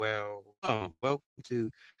Welcome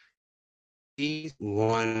to These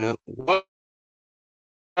One. What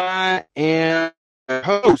I am your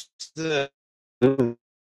host.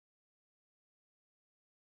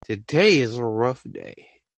 Today is a rough day.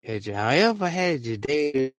 Had you ever had your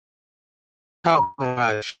day talking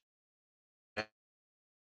about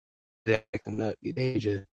acting up? Your day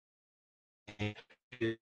just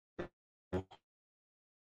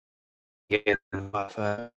getting off.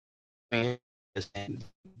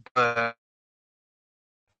 But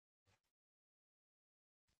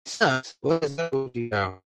sucks. What's up with you?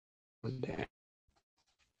 What's that?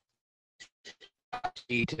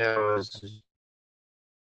 Details.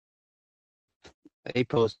 They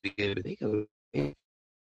supposed to be good, but they go. Man.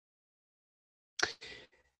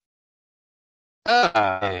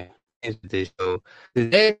 Into this show.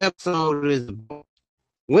 Today's episode is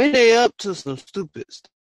when they up to some stupid stuff.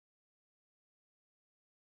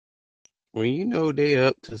 When you know they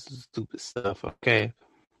up to some stupid stuff, okay?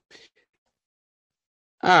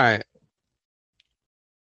 All right.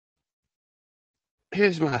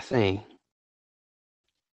 Here's my thing.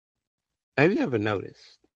 Have you ever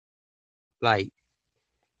noticed? Like,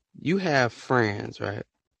 you have friends, right?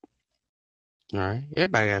 All right.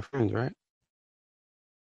 Everybody got friends, right?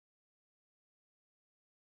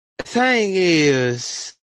 The thing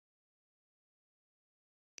is,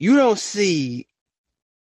 you don't see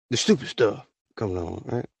the stupid stuff coming on,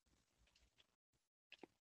 right?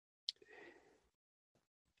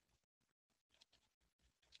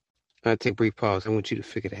 I'll take a brief pause. I want you to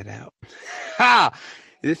figure that out. Ha!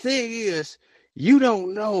 The thing is, you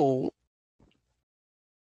don't know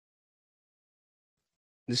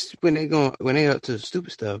this when they up to the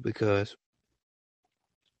stupid stuff because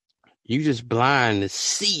you just blind to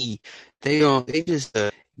see they just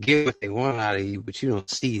get what they want out of you, but you don't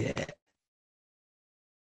see that.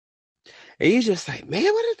 And you just like, man,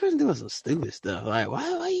 what is this person doing some stupid stuff? Like,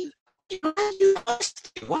 why would you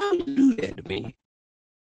do that to me?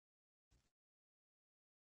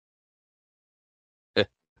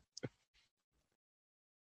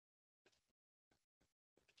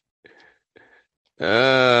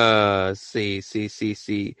 See.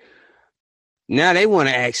 Now they want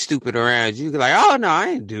to act stupid around you. Like, oh no,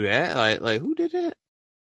 I didn't do that. Like who did that?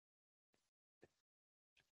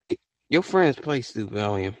 Your friends play stupid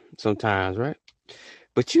on you sometimes, right?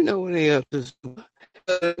 But you know when they up to stupid.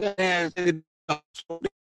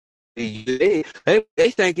 They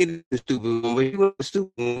think it is stupid, but you are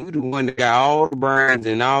stupid. You the one that got all the brains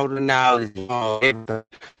and all the knowledge and all everything.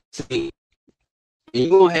 See, you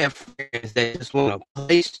gonna have friends that just want to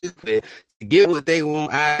play stupid to get what they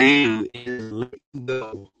want out of you and just let you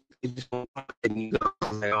go. They just want to let you go.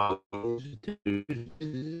 Like, oh,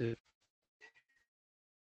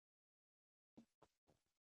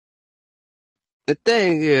 the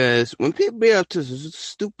thing is, when people be up to some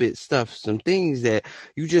stupid stuff, some things that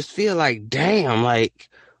you just feel like, damn, like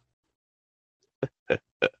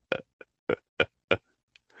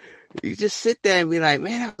you just sit there and be like,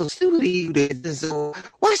 man, I was stupid of you to this.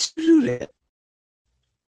 Why'd you do that?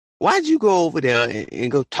 Why'd you go over there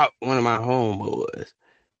and go talk to one of my homeboys?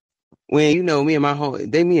 When you know me and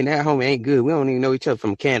me and that homie ain't good. We don't even know each other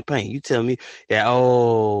from a can of paint. You tell me that,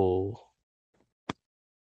 oh,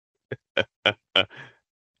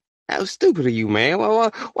 that was stupid of you, man.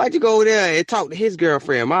 Why'd you go over there and talk to his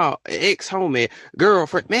girlfriend, my ex homie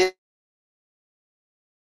girlfriend, man?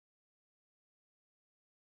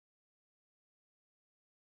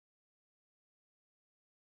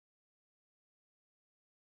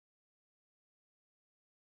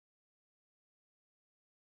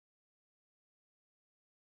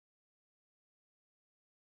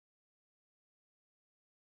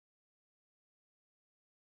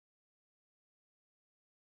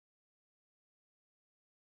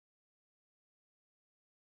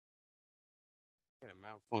 Had a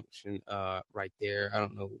malfunction right there. I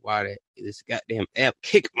don't know why this goddamn app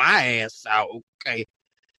kicked my ass out. Okay.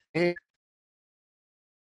 And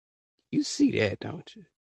you see that, don't you?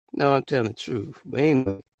 No, I'm telling the truth. But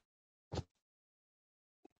anyway,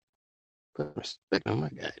 put respect on my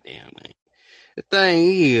goddamn name. The thing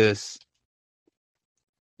is,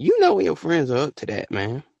 you know when your friends are up to that,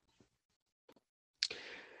 man.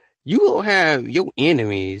 You gonna have your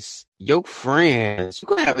enemies, your friends, you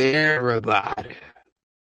gonna have everybody.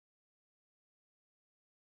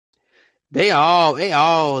 They all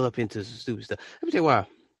up into some stupid stuff. Let me tell you why.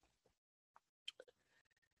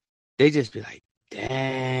 They just be like,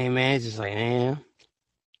 dang, man, it's just like, man.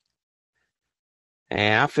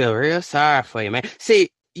 And I feel real sorry for you, man.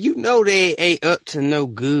 See, you know they ain't up to no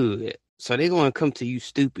good. So they gonna come to you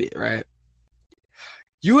stupid, right?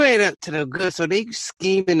 You ain't up to no good, so they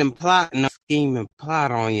scheme and plot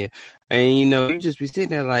on you, and you just be sitting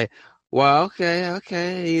there like, well,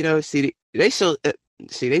 okay, see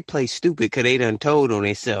they play stupid because they done told on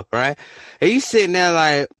themselves, right? And you sitting there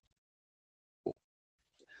like,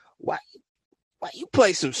 why, why you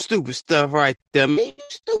play some stupid stuff right there, man? You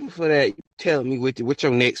stupid for that. You tell me what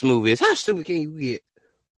your next move is. How stupid can you get?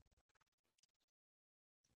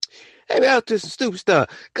 Hey, man, I'll do some stupid stuff.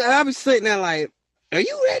 Cause I be sitting there like, are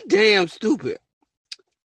you that damn stupid?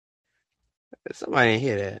 Somebody didn't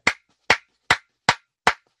hear that.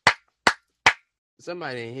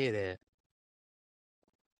 Somebody didn't hear that.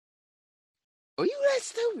 Oh, you that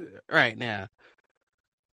stupid right now.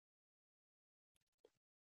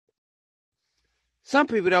 Some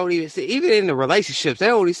people don't even see, even in the relationships, they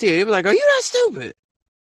only see it. They be like, are you that stupid?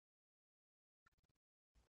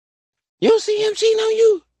 You don't see him cheating on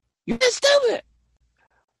you? You that stupid?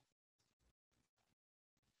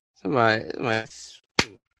 Somebody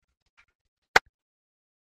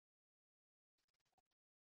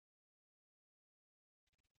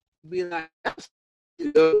be like,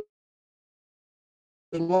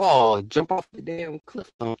 wall, jump off the damn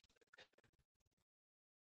cliff.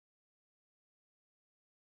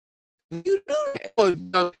 You do that. Oh,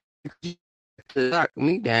 you knock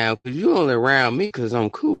me down because you only around me because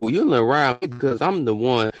I'm cool. You only around me because I'm the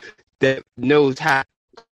one that knows how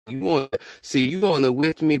you want. See, you only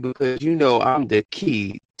with me because you know I'm the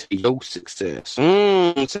key to your success.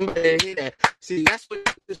 Somebody hear that. See, that's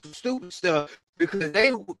what this stupid stuff because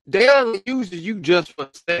they only use you just for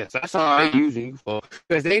success. That's all I'm using you for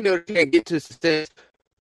because they know they can't get to success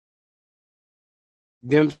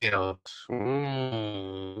themselves.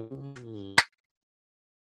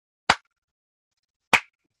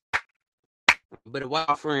 But the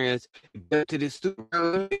wild friends got to this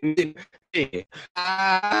super yeah.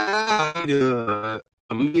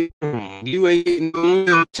 You ain't getting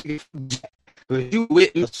no ticket because you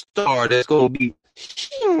witness a star that's gonna be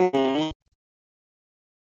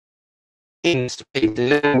in space.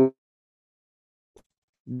 And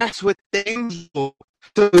that's what they use for.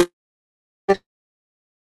 So,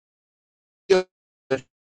 you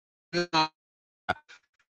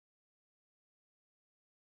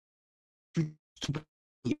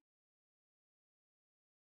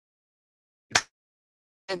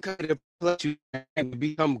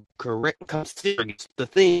become correct, come serious. The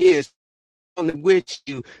thing is, only with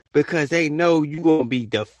you because they know you gonna be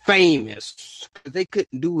the famous. They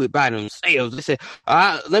couldn't do it by themselves. They said,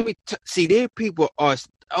 let me see. Their people are.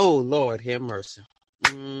 Oh Lord, have mercy.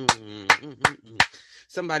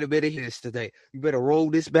 Somebody better hear this today. You better roll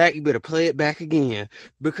this back. You better play it back again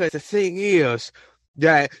because the thing is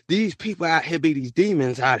that these people out here be these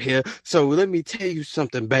demons out here. So let me tell you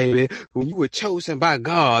something, baby. When you were chosen by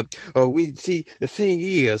God, we see the thing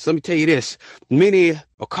is, let me tell you this. Many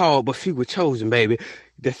are called, but few were chosen, baby.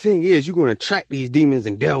 The thing is, you're going to attract these demons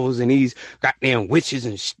and devils and these goddamn witches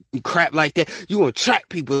and crap like that. You're going to attract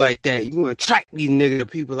people like that. You're going to attract these negative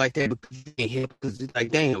people like that because you ain't here because it's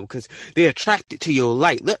like, damn, because they're attracted to your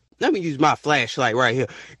light. Let me use my flashlight right here.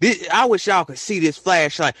 I wish y'all could see this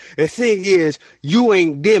flashlight. The thing is, you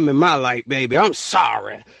ain't dimming my light, baby. I'm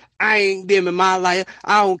sorry. I ain't dimming my light.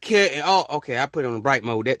 I don't care. Oh, okay. I put it on bright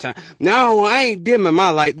mode that time. No, I ain't dimming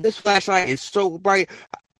my light. This flashlight is so bright.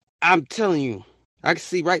 I'm telling you, I can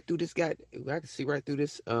see right through this guy. I can see right through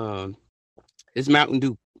this. This Mountain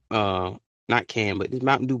Dew. Not can, but this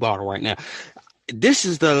Mountain Dew bottle right now. This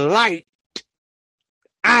is the light.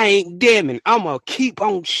 I ain't dimming. I'm gonna keep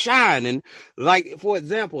on shining. Like, for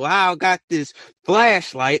example, I got this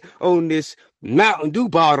flashlight on this Mountain Dew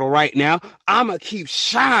bottle right now. I'm gonna keep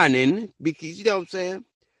shining because you know what I'm saying.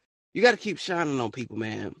 You got to keep shining on people,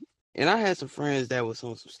 man. And I had some friends that was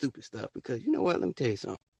on some stupid stuff because you know what? Let me tell you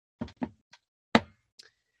something.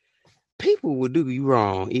 People will do you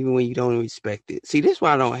wrong even when you don't respect it. See, this is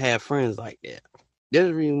why I don't have friends like that. There's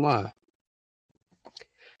a reason why.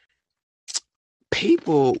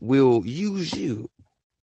 People will use you,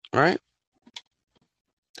 right?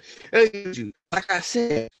 They'll use you. Like I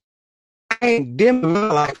said, I ain't dimming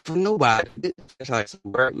my life for nobody. It's like some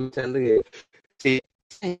bird mentality. See,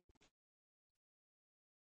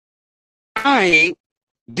 I ain't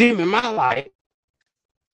dimming my life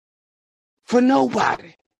for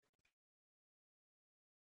nobody.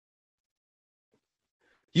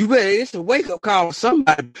 You better, it's a wake up call for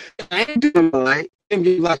somebody. I ain't dimming my life. And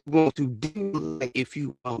you like want to dim your light if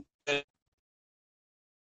you want.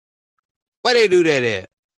 Why they do that at?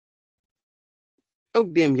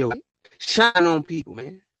 Don't dim your light. Shine on people,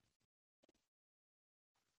 man.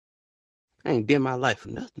 I ain't dim my life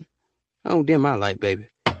for nothing. I don't dim my light, baby.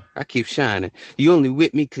 I keep shining. You only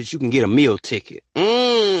with me because you can get a meal ticket.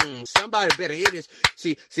 Somebody better hear this.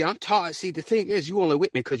 See, I'm taught. See, the thing is, you only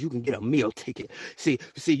with me because you can get a meal ticket. See,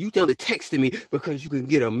 you only texting me because you can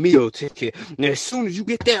get a meal ticket. And as soon as you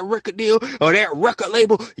get that record deal or that record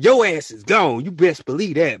label, your ass is gone. You best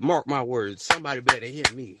believe that. Mark my words. Somebody better hear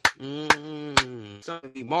me.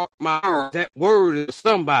 Somebody mark my words. That word is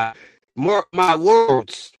somebody. Mark my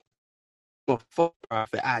words. I'm a fuck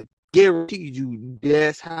prophet. I guarantee you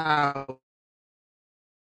that's how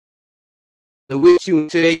with you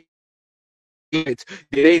until they get it.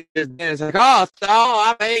 They just dance like,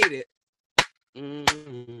 I made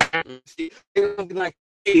it. See, they're gonna be like,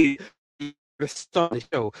 hey, the start the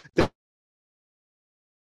show.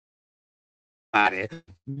 I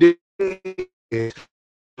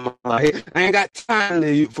ain't got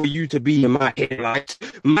time for you to be in my headlights.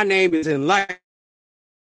 My name is in light.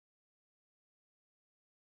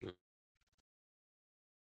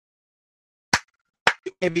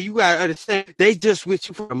 Baby, you gotta understand, they just with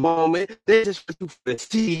you for a moment. They just with you for the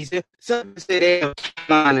season. Some say they have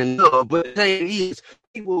timeline enough, but the thing is,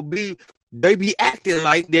 they be acting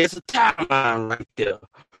like there's a timeline right there.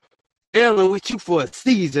 They're with you for a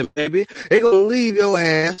season, baby. They gonna leave your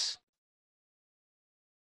ass.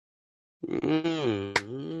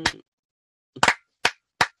 Mm-hmm.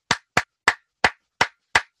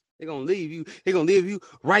 They're gonna leave you. They're gonna leave you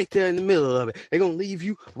right there in the middle of it. They're gonna leave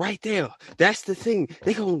you right there. That's the thing.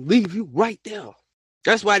 They're gonna leave you right there.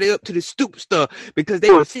 That's why they're up to the stupid stuff, because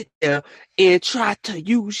they want to sit there and try to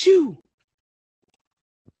use you.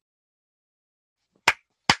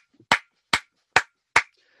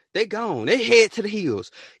 They gone. They head to the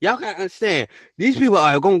hills. Y'all gotta understand. These people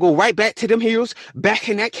are gonna go right back to them hills, back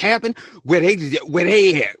in that cabin where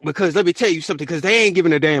they at. Because let me tell you something. Because they ain't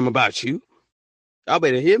giving a damn about you. Y'all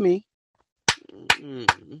better hear me.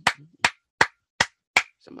 Mm-hmm.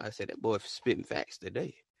 Somebody said that boy spitting facts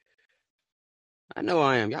today. I know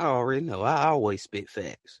I am. Y'all already know. I always spit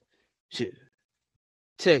facts. Shit.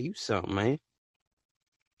 Tell you something, man.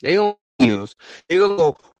 They on hills. They gonna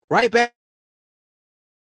go right back.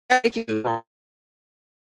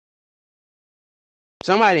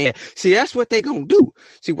 Somebody see that's what they gonna do.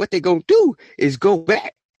 See what they gonna do is go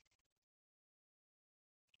back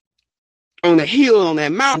on the hill on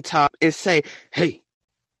that mountaintop and say, "Hey,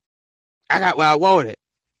 I got what I wanted.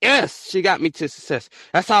 Yes, she got me to success.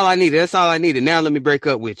 That's all I needed. That's all I needed. Now let me break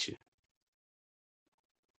up with you."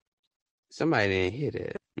 Somebody didn't hear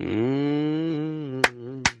that.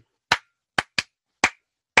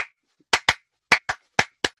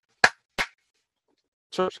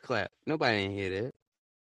 Church clap. Nobody didn't hear that.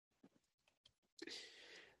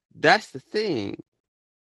 That's the thing.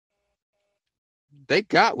 They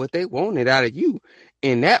got what they wanted out of you.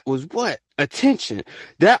 And that was what? Attention.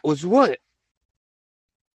 That was what?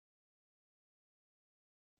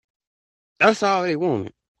 That's all they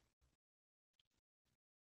wanted.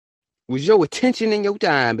 Was your attention and your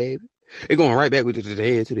time, baby. They're going right back with the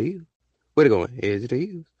head to the heel. Where they going? Head to the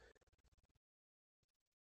heel.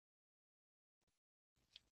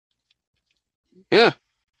 Yeah.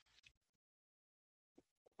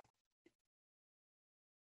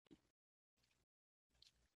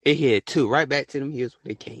 They head too, right back to them heels where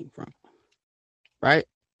they came from. Right?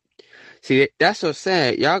 See, that's so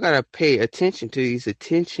sad. Y'all gotta pay attention to these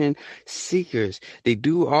attention seekers. They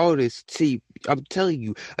do all this. See, I'm telling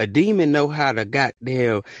you, a demon know how to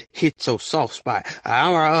goddamn hit your soft spot.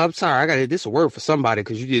 I'm sorry, I got this is a word for somebody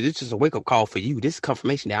because you did. This is a wake up call for you. This is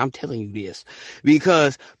confirmation that I'm telling you this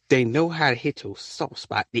because they know how to hit your soft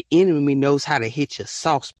spot. The enemy knows how to hit your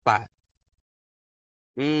soft spot.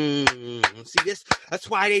 See this? That's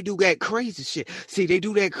why they do that crazy shit. See, they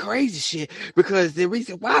do that crazy shit because the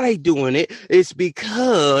reason why they doing it is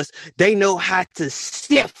because they know how to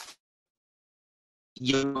sift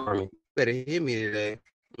your army. Better hear me today.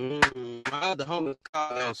 My other homie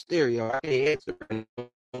called on stereo. I can't answer.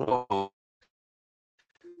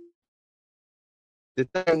 The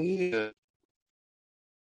thing is,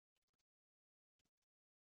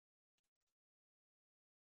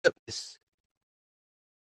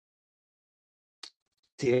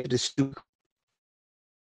 the stupid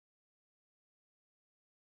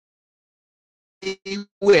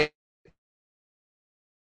with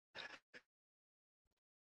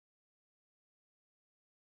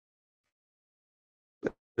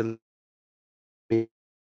the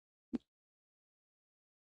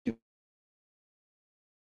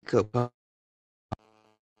cup.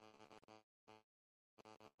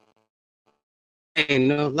 Ain't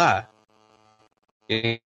no lie.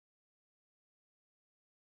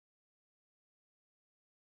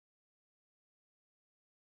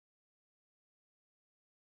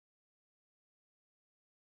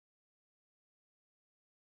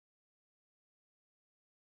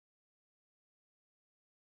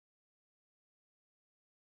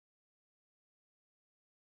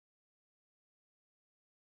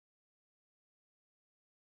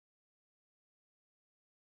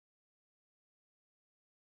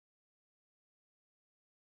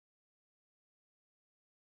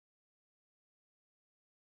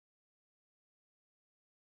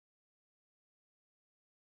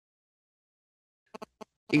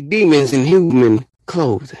 demons in human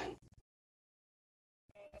clothing.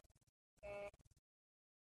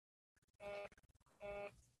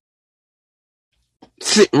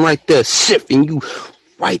 Sitting right there, sifting you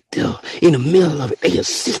right there in the middle of it. They are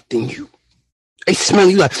sifting you. They smell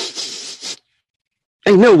you like,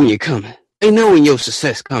 they know when you're coming. They know when your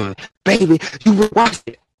success coming. Baby, you watch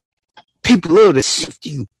it. People love to sift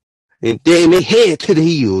you. And then they head to the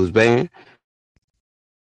heels, man.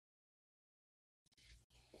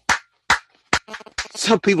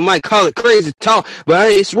 Some people might call it crazy talk,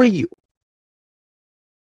 but it's real.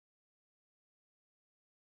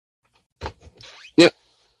 Yeah.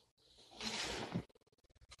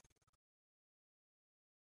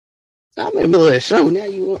 I'm in the middle of that show. Now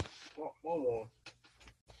you want.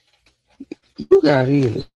 You got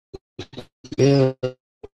here. Yeah.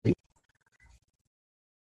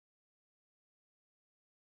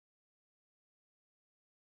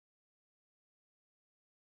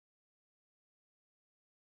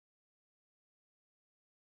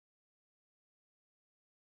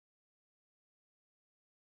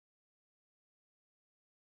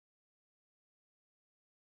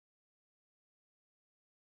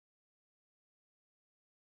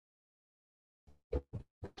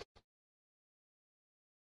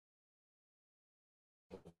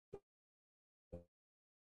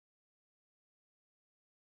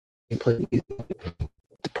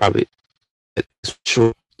 Probably. It's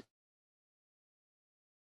true.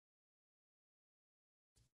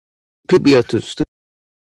 Could be up to the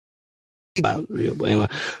about real, but anyway.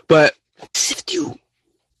 But sift you.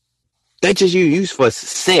 They just use for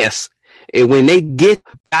success. And when they get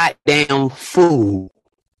goddamn food,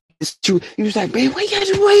 it's true. You was like, man, why you gotta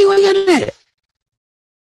do that?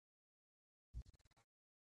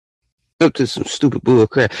 Up to some stupid bull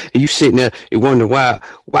crap, and you sitting there and wonder why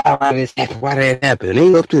this happened, why that happened.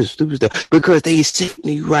 They up to the stupid stuff because they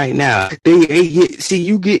sitting you right now. They get, see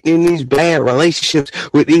you getting in these bad relationships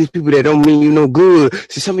with these people that don't mean you no good.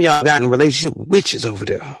 See, some of y'all got in a relationship with witches over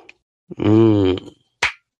there.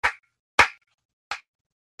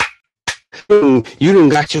 You done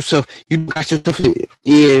got yourself in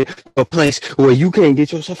a place where you can't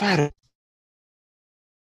get yourself out of.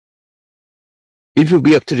 People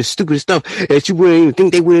be up to the stupid stuff that you wouldn't even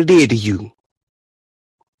think they would have did to you.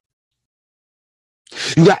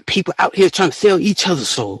 You got people out here trying to sell each other's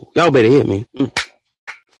soul. Y'all better hear me. You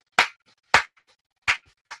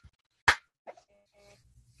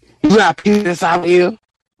got people that's out here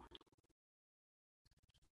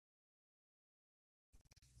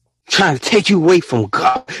trying to take you away from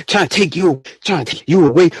God, trying to take you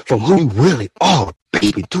away from who you really are,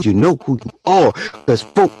 baby. Do you know who you are? Because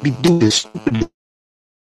folk be doing this stupid.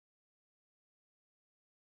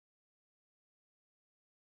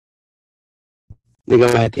 Nigga, I'm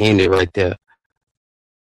gonna have to end it right there.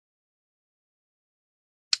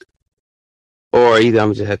 Or either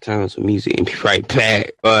I'm just have to turn on some music and be right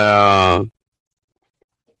back. I'm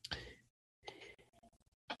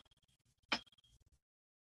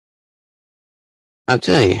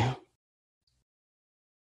telling you,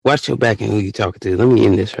 watch your back and who you talking to. Let me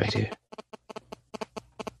end this right here.